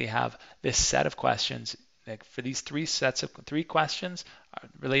typically have this set of questions. Like for these three questions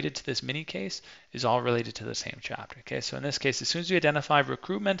related to this mini case is all related to the same chapter. Okay, so in this case, as soon as you identify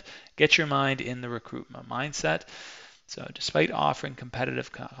recruitment, get your mind in the recruitment mindset. So despite offering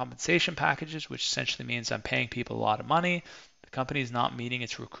competitive compensation packages, which essentially means I'm paying people a lot of money, the company is not meeting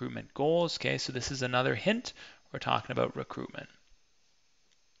its recruitment goals. Okay, so this is another hint. We're talking about recruitment.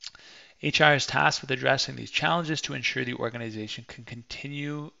 HR is tasked with addressing these challenges to ensure the organization can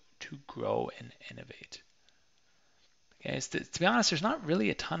continue to grow and innovate. Okay, so to be honest, there's not really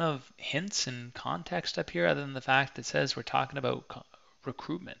a ton of hints and context up here other than the fact that it says we're talking about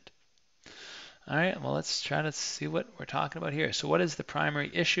recruitment. All right, well, let's try to see what we're talking about here. So what is the primary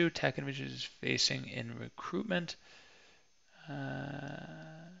issue tech individuals is facing in recruitment? Here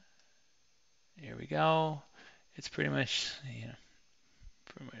we go. It's pretty much,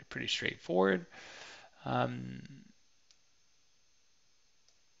 pretty straightforward.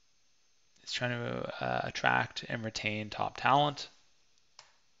 It's trying to attract and retain top talent.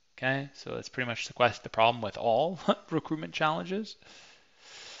 Okay, so that's pretty much the problem with all recruitment challenges.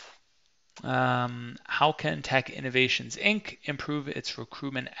 How can Tech Innovations Inc. improve its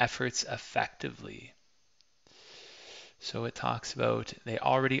recruitment efforts effectively? So it talks about they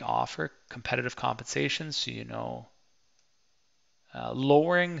already offer competitive compensation, so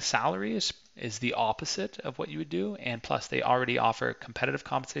lowering salaries is the opposite of what you would do, and plus they already offer competitive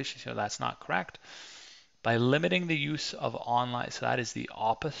compensation, so that's not correct. By limiting the use of online, so that is the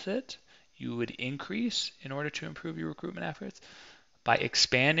opposite, you would increase in order to improve your recruitment efforts. By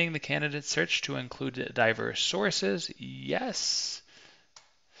expanding the candidate search to include diverse sources, yes.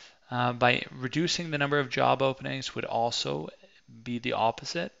 By reducing the number of job openings would also be the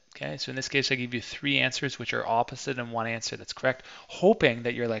opposite. Okay, so in this case, I give you three answers which are opposite and one answer that's correct, hoping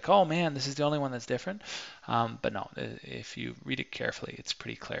that you're like, oh man, this is the only one that's different. But no, if you read it carefully, it's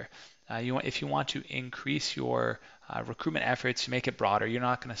pretty clear. If you want to increase your recruitment efforts, you make it broader. You're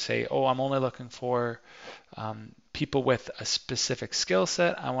not going to say, oh, I'm only looking for people with a specific skill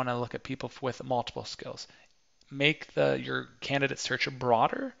set. I want to look at people with multiple skills. Make your candidate search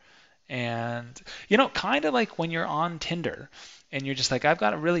broader. And, kind of like when you're on Tinder and you're just like, I've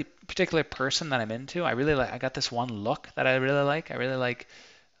got a really particular person that I'm into. I got this one look that I really like. I really like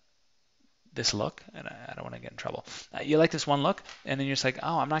this look, and I don't want to get in trouble. You like this one look, and then you're just like,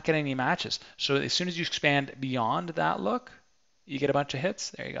 oh, I'm not getting any matches. So as soon as you expand beyond that look, you get a bunch of hits.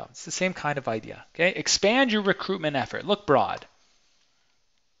 There you go. It's the same kind of idea. Okay, expand your recruitment effort. Look broad.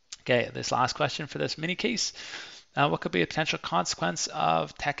 Okay, this last question for this mini case. What could be a potential consequence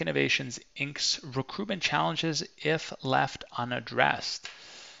of Tech Innovations Inc.'s recruitment challenges if left unaddressed?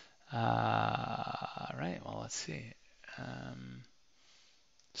 Right, well, let's see.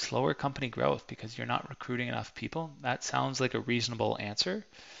 Slower company growth because you're not recruiting enough people. That sounds like a reasonable answer.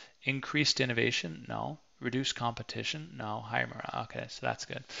 Increased innovation? No. Reduced competition? No. Higher morale? Okay, so that's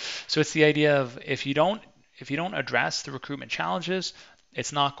good. So it's the idea of if you don't address the recruitment challenges,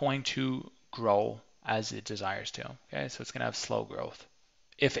 it's not going to grow as it desires to. Okay, so it's going to have slow growth,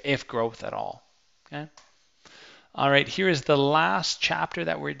 if growth at all. Okay. All right, here is the last chapter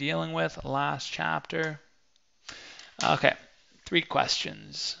that we're dealing with. Last chapter. Okay, 3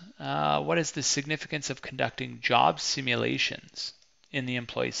 questions. What is the significance of conducting job simulations in the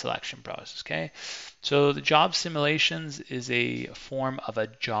employee selection process? Okay, so the job simulations is a form of a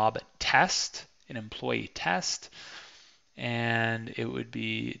job test, an employee test, and it would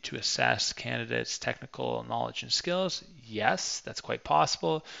be to assess candidates' technical knowledge and skills. Yes, that's quite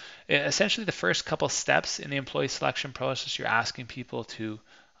possible. Essentially, the first couple steps in the employee selection process, you're asking people to,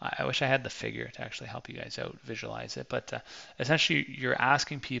 I wish I had the figure to actually help you guys out visualize it, but essentially you're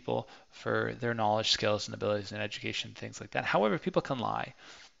asking people for their knowledge, skills, and abilities in education, things like that. However, people can lie.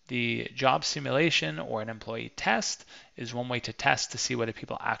 The job simulation or an employee test is one way to test to see whether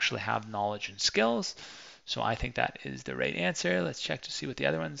people actually have knowledge and skills. So I think that is the right answer. Let's check to see what the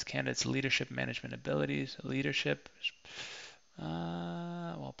other ones. Candidates' leadership, management abilities. Leadership,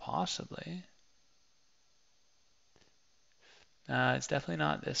 well, possibly. It's definitely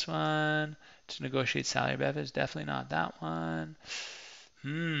not this one. To negotiate salary benefits, definitely not that one.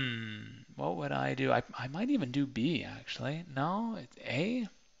 What would I do? I might even do B, actually. No, it's A.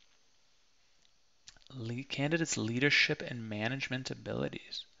 Candidates' leadership and management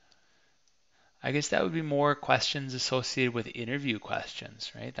abilities. I guess that would be more questions associated with interview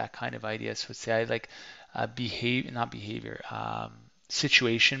questions, right? That kind of idea. So say I like not behavior,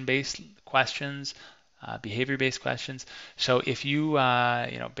 situation-based questions, behavior-based questions. So if you,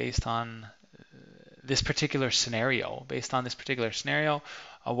 based on based on this particular scenario,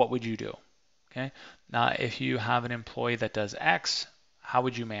 what would you do? Okay. Now, if you have an employee that does X, how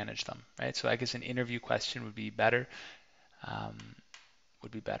would you manage them, right? So I guess an interview question would be better, um,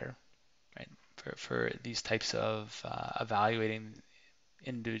 right, for these types of evaluating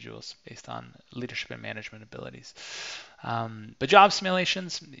individuals based on leadership and management abilities. But job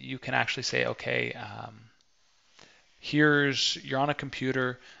simulations, you can actually say, okay, you're on a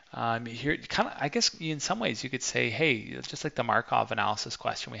computer. Here, kind of, I guess in some ways you could say, hey, just like the Markov analysis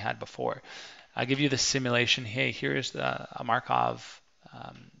question we had before, I give you the simulation. Hey, here's a Markov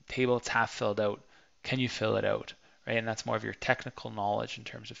table. It's half filled out. Can you fill it out? Right, and that's more of your technical knowledge in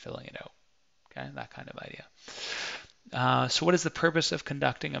terms of filling it out. Okay, that kind of idea. So what is the purpose of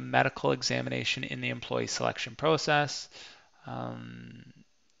conducting a medical examination in the employee selection process?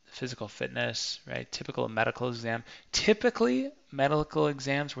 Physical fitness, right? Typical medical exam. Typically, medical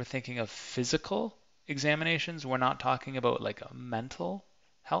exams, we're thinking of physical examinations. We're not talking about like a mental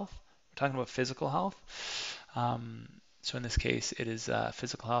health. We're talking about physical health. So in this case, it is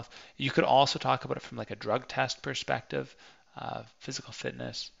physical health. You could also talk about it from like a drug test perspective, physical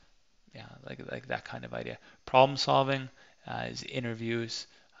fitness, yeah, like that kind of idea. Problem solving is interviews,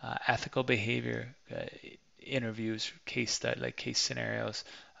 ethical behavior, interviews, case study, like case scenarios,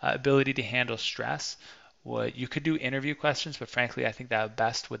 ability to handle stress. What you could do interview questions, but frankly, I think that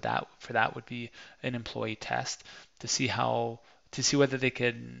best for that would be an employee test to see whether they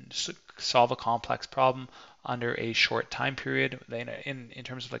could solve a complex problem under a short time period in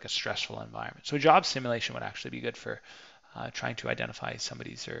terms of like a stressful environment. So a job simulation would actually be good for trying to identify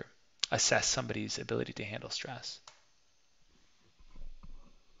somebody's or assess somebody's ability to handle stress.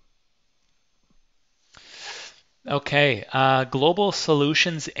 Okay, Global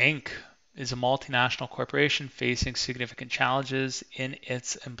Solutions Inc. is a multinational corporation facing significant challenges in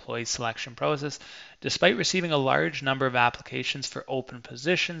its employee selection process. Despite receiving a large number of applications for open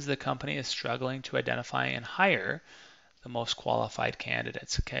positions, the company is struggling to identify and hire the most qualified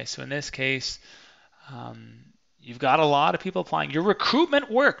candidates. Okay, so in this case, you've got a lot of people applying. Your recruitment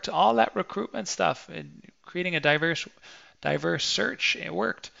worked, all that recruitment stuff, and creating a diverse search, it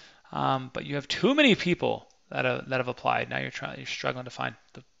worked. But you have too many people that have applied. Now you're struggling to find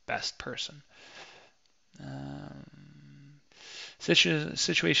the best person.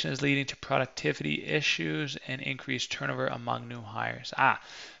 Situation is leading to productivity issues and increased turnover among new hires.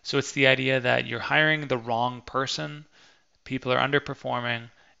 So it's the idea that you're hiring the wrong person, people are underperforming,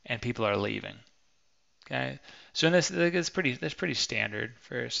 and people are leaving. Okay, so in this, that's pretty standard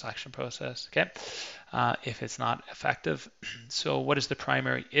for a selection process. Okay, if it's not effective. So what is the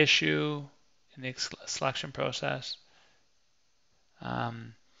primary issue in the selection process?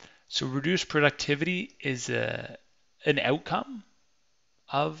 So reduced productivity is an outcome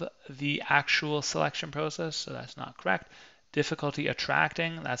of the actual selection process, so that's not correct. Difficulty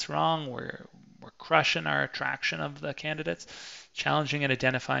attracting, that's wrong. We're crushing our attraction of the candidates. Challenging in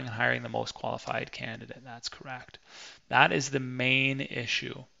identifying and hiring the most qualified candidate, that's correct. That is the main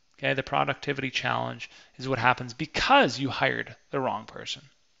issue. Okay, the productivity challenge is what happens because you hired the wrong person.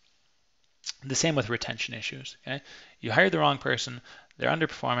 The same with retention issues. Okay, you hired the wrong person, they're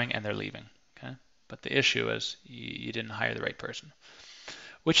underperforming and they're leaving. Okay, but the issue is you didn't hire the right person.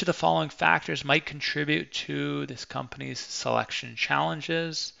 Which of the following factors might contribute to this company's selection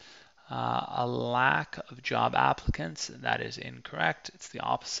challenges? A lack of job applicants, that is incorrect. It's the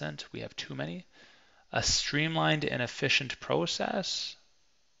opposite. We have too many. A streamlined and efficient process.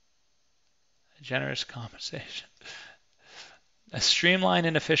 Generous compensation. A streamlined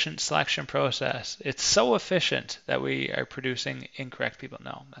and efficient selection process. It's so efficient that we are producing incorrect people.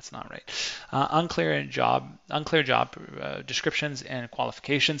 No, that's not right. Unclear job descriptions and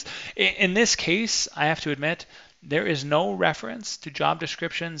qualifications. In this case, I have to admit, there is no reference to job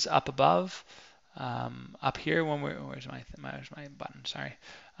descriptions up above. Up here, where's my button? Sorry.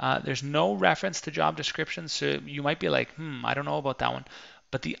 There's no reference to job descriptions, so you might be like, I don't know about that one.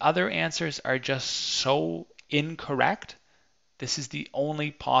 But the other answers are just so incorrect. This is the only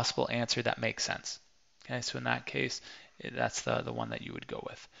possible answer that makes sense. Okay, so in that case, that's the one that you would go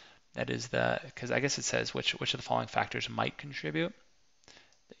with. That is because I guess it says which of the following factors might contribute.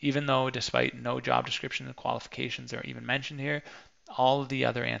 Even though despite no job description and qualifications are even mentioned here, all of the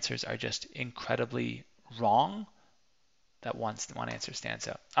other answers are just incredibly wrong. That one answer stands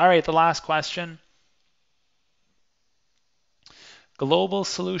out. All right, the last question. Global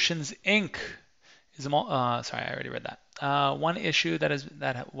Solutions Inc. is sorry, I already read that. One issue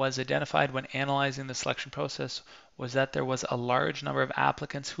that was identified when analyzing the selection process was that there was a large number of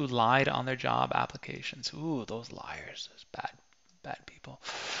applicants who lied on their job applications. Ooh, those liars, those bad people.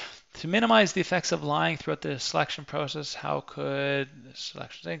 To minimize the effects of lying throughout the selection process, how could the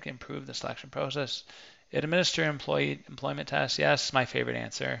Selection Inc. improve the selection process? Administer employment tests. Yes, my favorite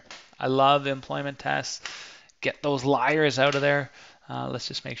answer. I love employment tests. Get those liars out of there. Let's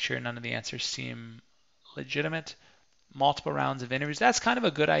just make sure none of the answers seem legitimate. Multiple rounds of interviews. That's kind of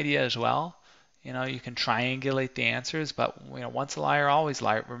a good idea as well. You know, you can triangulate the answers, but once a liar, always a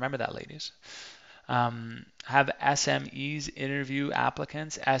liar. Remember that, ladies. Have SMEs interview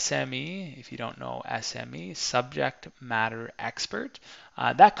applicants. SME, if you don't know SME, subject matter expert.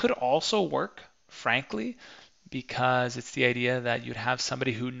 That could also work, frankly, because it's the idea that you'd have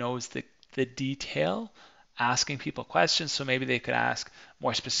somebody who knows the detail asking people questions, so maybe they could ask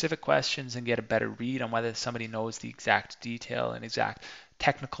more specific questions and get a better read on whether somebody knows the exact detail and exact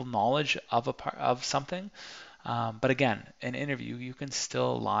technical knowledge of something. But again, an interview, you can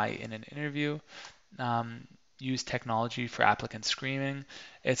still lie in an interview. Use technology for applicant screening.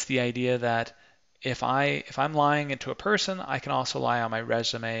 It's the idea that if I'm lying into a person, I can also lie on my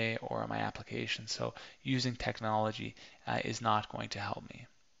resume or on my application. So using technology is not going to help me.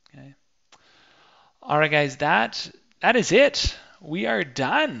 Okay. All right, guys, that is it. We are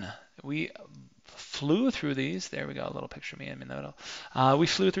done. We flew through these. There we go, a little picture of me in the middle. We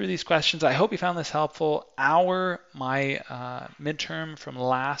flew through these questions. I hope you found this helpful. My midterm from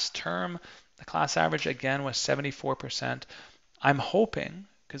last term, the class average again was 74%. I'm hoping,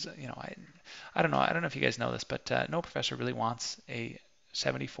 because I don't know if you guys know this, but no professor really wants a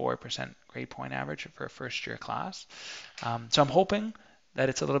 74% grade point average for a first year class. So I'm hoping that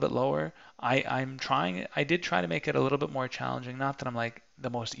it's a little bit lower. I did try to make it a little bit more challenging. Not that I'm like the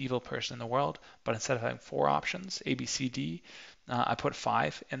most evil person in the world, but instead of having 4 options, A, B, C, D, I put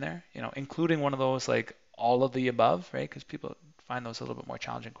 5 in there, including one of those like all of the above, right? Because people find those a little bit more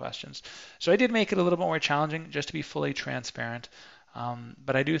challenging questions. So I did make it a little bit more challenging just to be fully transparent.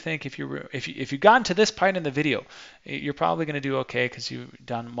 But I do think if you've gotten to this part in the video, you're probably going to do okay because you've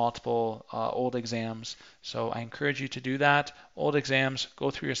done multiple old exams. So I encourage you to do that. Old exams, go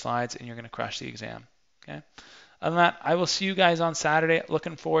through your slides, and you're going to crush the exam. Okay. Other than that, I will see you guys on Saturday.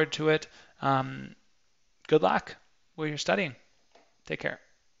 Looking forward to it. Good luck while you're studying. Take care.